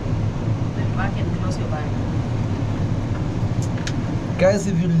 Then back and close your bag. Guys,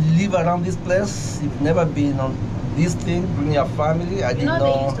 if you live around this place, you've never been on this thing, bring your family. I You didn't know,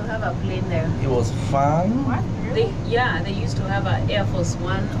 know they used to have a plane there. it was fun. What? They used to have an Air Force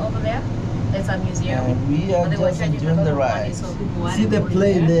One over there. It's a museum. And we are But they were just charging a enjoying lot the of money, ride. so people See weren't the going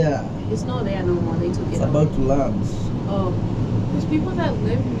plane there. It's not there no more. They took it It's out. about to land. Oh, There's people that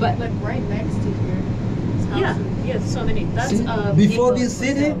live But- like right next to here. yeah, yeah, so many. That's See, before People's this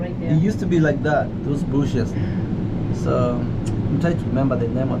city, Hotel right there. it used to be like that, those bushes. So I'm trying to remember the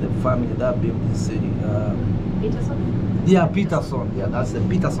name of the family that built this city. Peterson? Yeah, Peterson. Yeah, that's the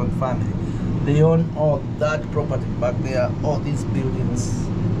Peterson family. They own all that property back there, all these buildings.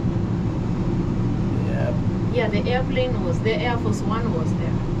 Yeah. Yeah, the airplane was the Air Force One was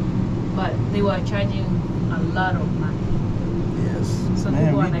there, but they were charging a lot of money. Yes. So Man,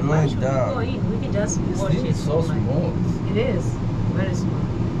 people we were like, going why should we go down. in? We can just This watch thing it. is so Like, smooth. it is very small.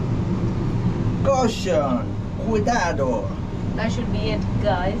 Caution, cuidado. That should be it,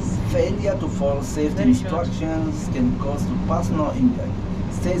 guys. Failure to follow safety Very short. instructions can cause to personal injury.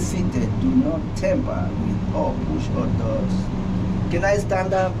 Stay seated. Do not tamper with or push outdoors. Can I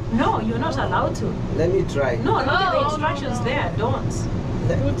stand up? No, you're not allowed to. Let me try. No, look at the No, instructions no. there. Don't.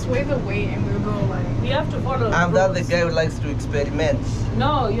 We would sway the weight and we would go like. We have to follow. I'm not the rules. guy who likes to experiment.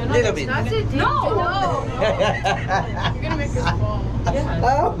 No, you're not. Little bit. That's it. No. You're gonna make us fall. Yeah.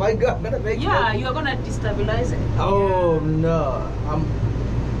 Oh my God, I'm gonna make Yeah, it. you're gonna destabilize it. Oh no,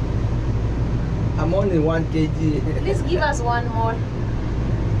 I'm only 1 kg. Please give us one more.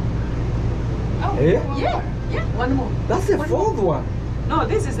 Oh, Eh? one Yeah, more. yeah, one more. That's the One fourth more. one. No,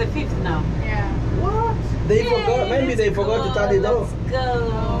 this is the fifth now. Yeah. What? They forgot. Maybe they forgot to turn it off. Let's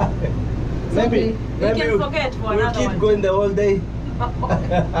go. Maybe we can forget for we'll another keep one. going the whole day.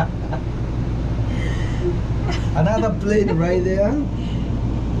 Another plane right there.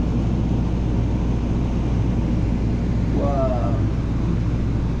 Wow.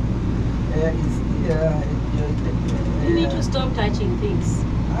 Yeah, I enjoyed the You need air. to stop touching things.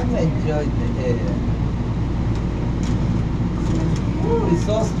 I enjoyed the air. Ooh, it's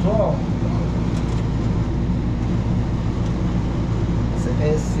so strong. It's an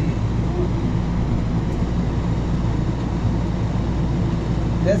AC.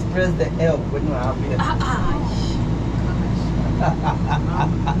 Let's press the L when you're happy.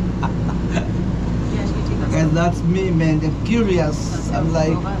 Yeah, she take us. And that's me, man. I'm curious. I'm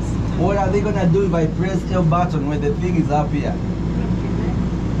like, what are they gonna do if I press L button when the thing is up here?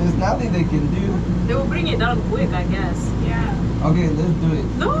 There's nothing they can do. They will bring it down quick, I guess. Yeah. Okay, let's do it.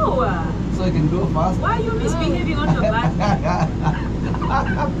 No. So I can go fast. Why are you misbehaving on your back?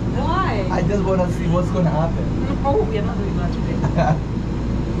 Why? I just wanna see what's gonna happen. No, we are not doing that today.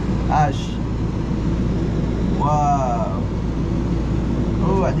 Ash. Wow.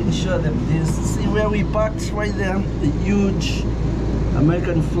 Oh, I didn't show them this. See where we parked right there? The huge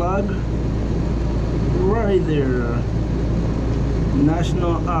American flag. Right there.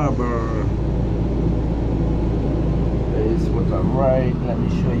 National Harbor. There is what I'm right. Let me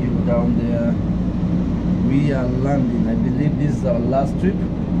show you down there. We are landing. I believe this is our last trip. You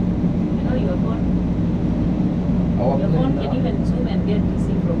know your phone. Our Your plane phone now. can even zoom and get to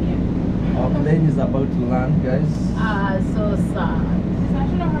see from here. Our plane is about to land, guys. Ah, so sad. Is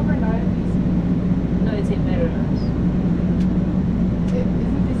National Harbor not in DC? No, it's in Maryland.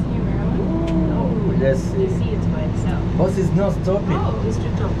 Isn't this in Maryland? No, Let's you see. see it's by itself. Bus is not stopping. Oh,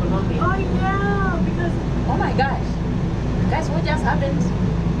 District of Columbia. Oh yeah, because Oh my gosh. Guys, what just happened?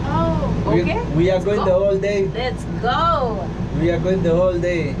 oh. Okay. We are going the whole day. Let's go. We are going the whole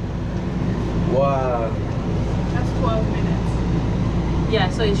day. Wow. That's 12 minutes. Yeah,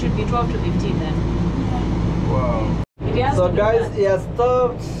 so it should be 12 to 15 then. Wow. It has So to be guys, that. he has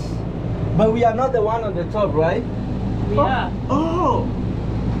stopped. But we are not the one on the top, right? We are. Oh.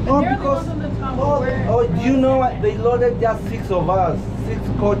 They're the ones on the top, but we're- Oh, do you know what? They loaded just 6 of us. 6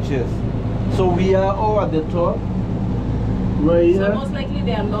 coaches. So we are all at the top. Right So here. most likely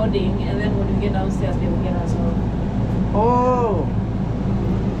they are loading, and then when we get downstairs, they will get us off. Oh.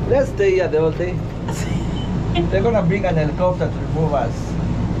 Let's stay here the whole day. They're gonna bring an helicopter to remove us.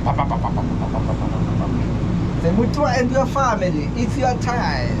 Say, Mutua and your family, it's your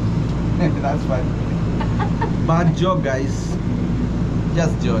time. That's funny. Bad joke, guys.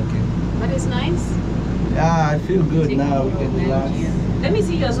 Just joking. But it's nice. Yeah, I feel good Taking now. We your can relax. Belgium. Let me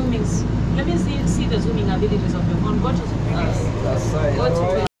see your zoomings. Let me see the zooming abilities of your phone. Go to That's right. Go to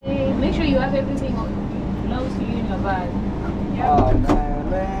Alright. Hey, make sure you have everything belongs to you in your bag. Oh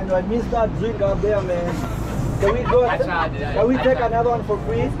man, I missed that drink out there, man. Can we go? I tried it. Can we take another one for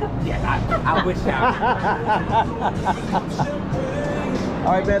free? Yeah, I wish I.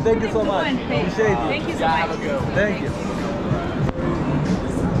 All right, man. Thank you so much. Hey, Appreciate it. thank you so Yeah, much. have a good one. Thank you.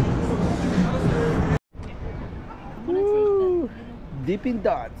 Dipping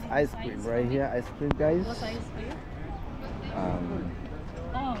Dots ice cream right here. Ice cream, guys. What's ice cream? Um,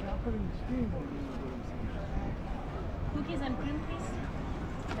 Cookies and cream, please.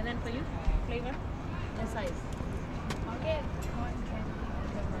 And then for you, flavor and size. Okay.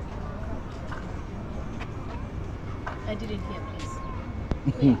 I didn't hear, please.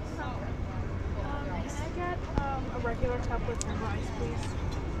 Can I get a regular cup with rainbow ice, please?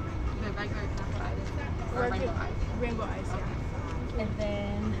 Rainbow ice, yeah. And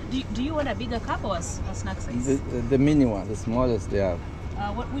then, do you want a bigger cup or a snack size? the mini one, the smallest they have.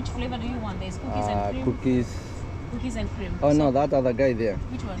 Which flavor do you want? There's cookies and cream. Cookies and cream. Oh no, that other guy there.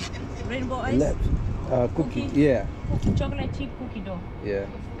 Which one? Rainbow ice? Left. Cookie. Yeah. Chocolate chip cookie dough. Yeah.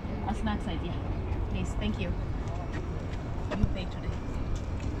 A snack side, yeah. Please, thank you. You pay today.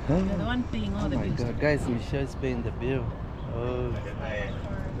 You're the one paying all the Oh my bills. god, guys, Michelle is paying the bill. Oh.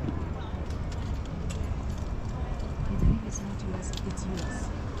 It's not yours, it's yours.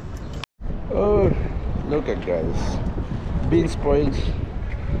 Oh, look at guys. Being spoiled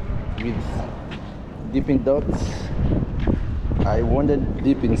with Dipping Dots. I wanted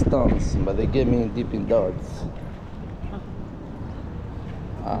Dipping Stones, but they gave me Dipping Dots.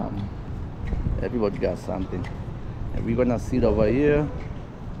 Everybody got something. And we're gonna sit over here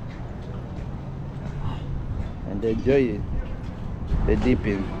and enjoy the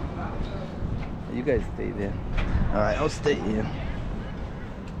dipping. You guys stay there. Alright, I'll stay here.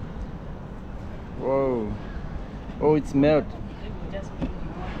 Whoa. Oh, it's melt.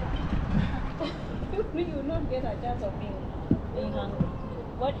 You will not get a chance of being hungry.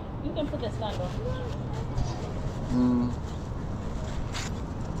 What? You can put the stand on.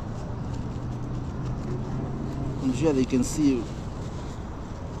 I'm sure they can see you.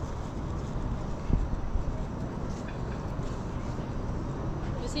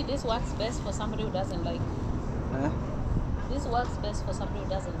 You see, this works best for somebody who doesn't like. Huh? This works best for somebody who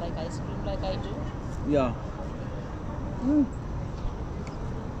doesn't like ice cream like I do. Yeah.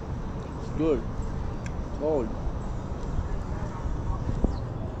 It's good. Cold.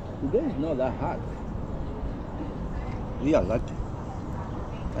 Today is not that hot. We are lucky.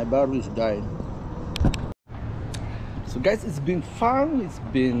 My battery is dying. So guys, it's been fun. It's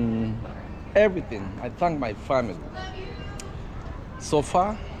been everything. I thank my family. So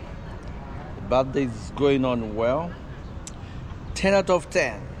far, the birthday is going on well. 10 out of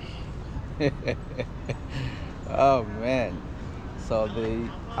 10. Oh man. So they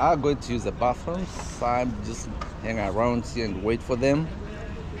are going to use the bathrooms. So I'm just hang around here and wait for them.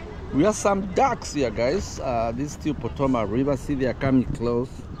 We have some ducks here, guys. This is still Potomac River. See, they are coming close.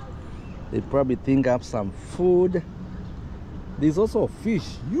 They probably think up some food. There's also a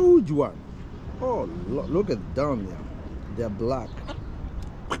fish, huge one. Oh, look at down there. They're black.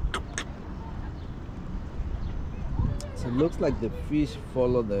 So it looks like the fish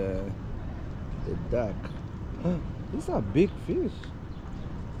follow the duck. These are big fish.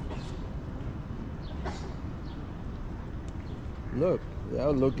 Look, they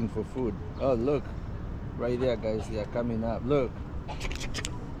are looking for food. Oh, look. Right there, guys. They are coming up. Look.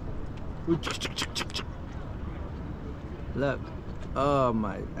 Look. Oh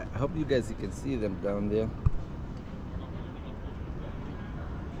my. I hope you guys can see them down there.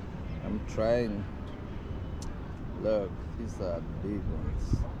 I'm trying. Look, these are big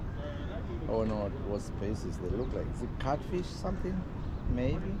ones. Oh no, what species they look like? Is it catfish something?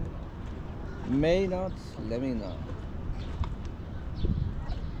 Maybe? May not. Let me know.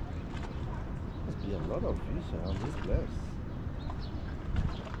 Must be a lot of fish around this place.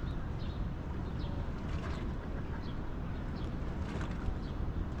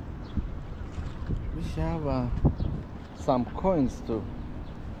 We should have some coins to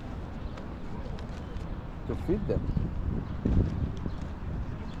feed them.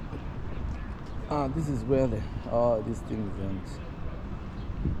 This is where the this thing is empty.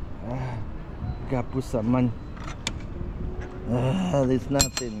 Gotta put some money. There's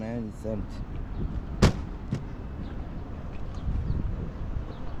nothing, man. It's empty.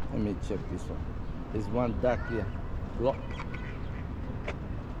 Let me check this one. There's one duck here. Look.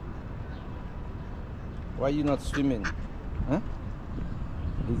 Why are you not swimming? Huh?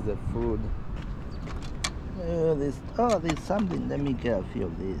 This is the food. There's something. Let me get a few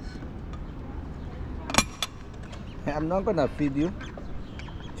of these. I'm not gonna feed you.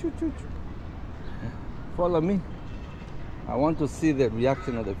 Choo, choo, choo. Follow me. I want to see the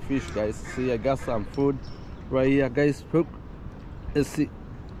reaction of the fish, guys. See, I got some food right here, guys. Look. Let's see.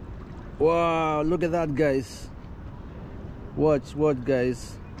 Wow, look at that, guys. Watch,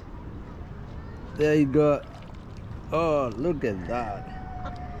 guys. There you go. Oh, look at that.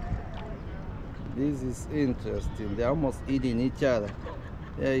 This is interesting. They're almost eating each other.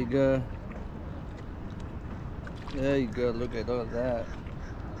 There you go. There you go. Look at all that.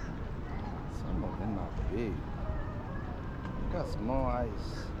 Some of them are big. Look at small eyes.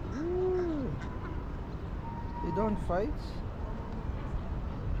 Ooh. They don't fight.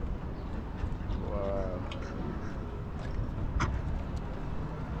 Wow.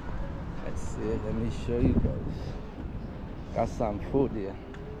 Let's see. Let me show you guys. Got some food here.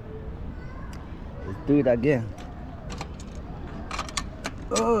 Let's do it again.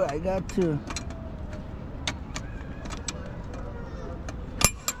 Oh, I got two.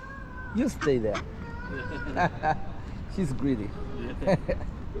 You stay there. She's greedy.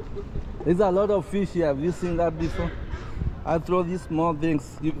 There's a lot of fish here. Have you seen that before? I throw these small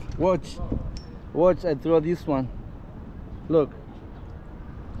things. Watch. Watch, I throw this one. Look.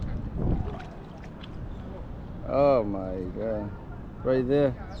 Oh my God. Right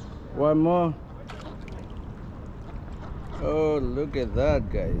there. One more. Oh, look at that,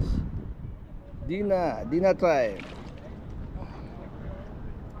 guys. Dinner time.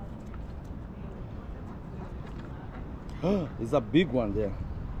 It's a big one there.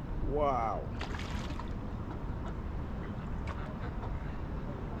 Wow.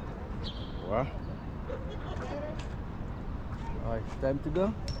 Wow. All right, it's time to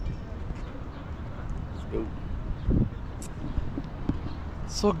go. Let's go.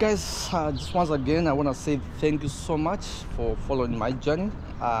 So guys, just once again I want to say thank you so much for following my journey.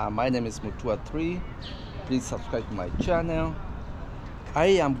 My name is Pt.1. Please subscribe to my channel. I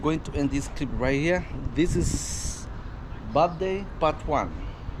am going to end this clip right here. This is birthday part 1.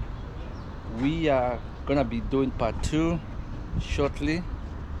 We are gonna be doing part 2 shortly.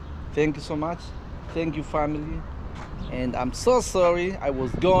 Thank you so much. Thank you, family. And I'm so sorry I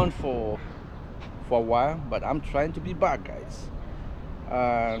was gone for a while, but I'm trying to be back, guys.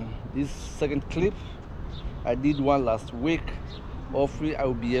 This second clip, I did one last week. Hopefully I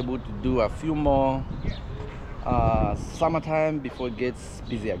will be able to do a few more summertime before it gets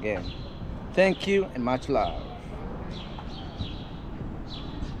busy again. Thank you and much love.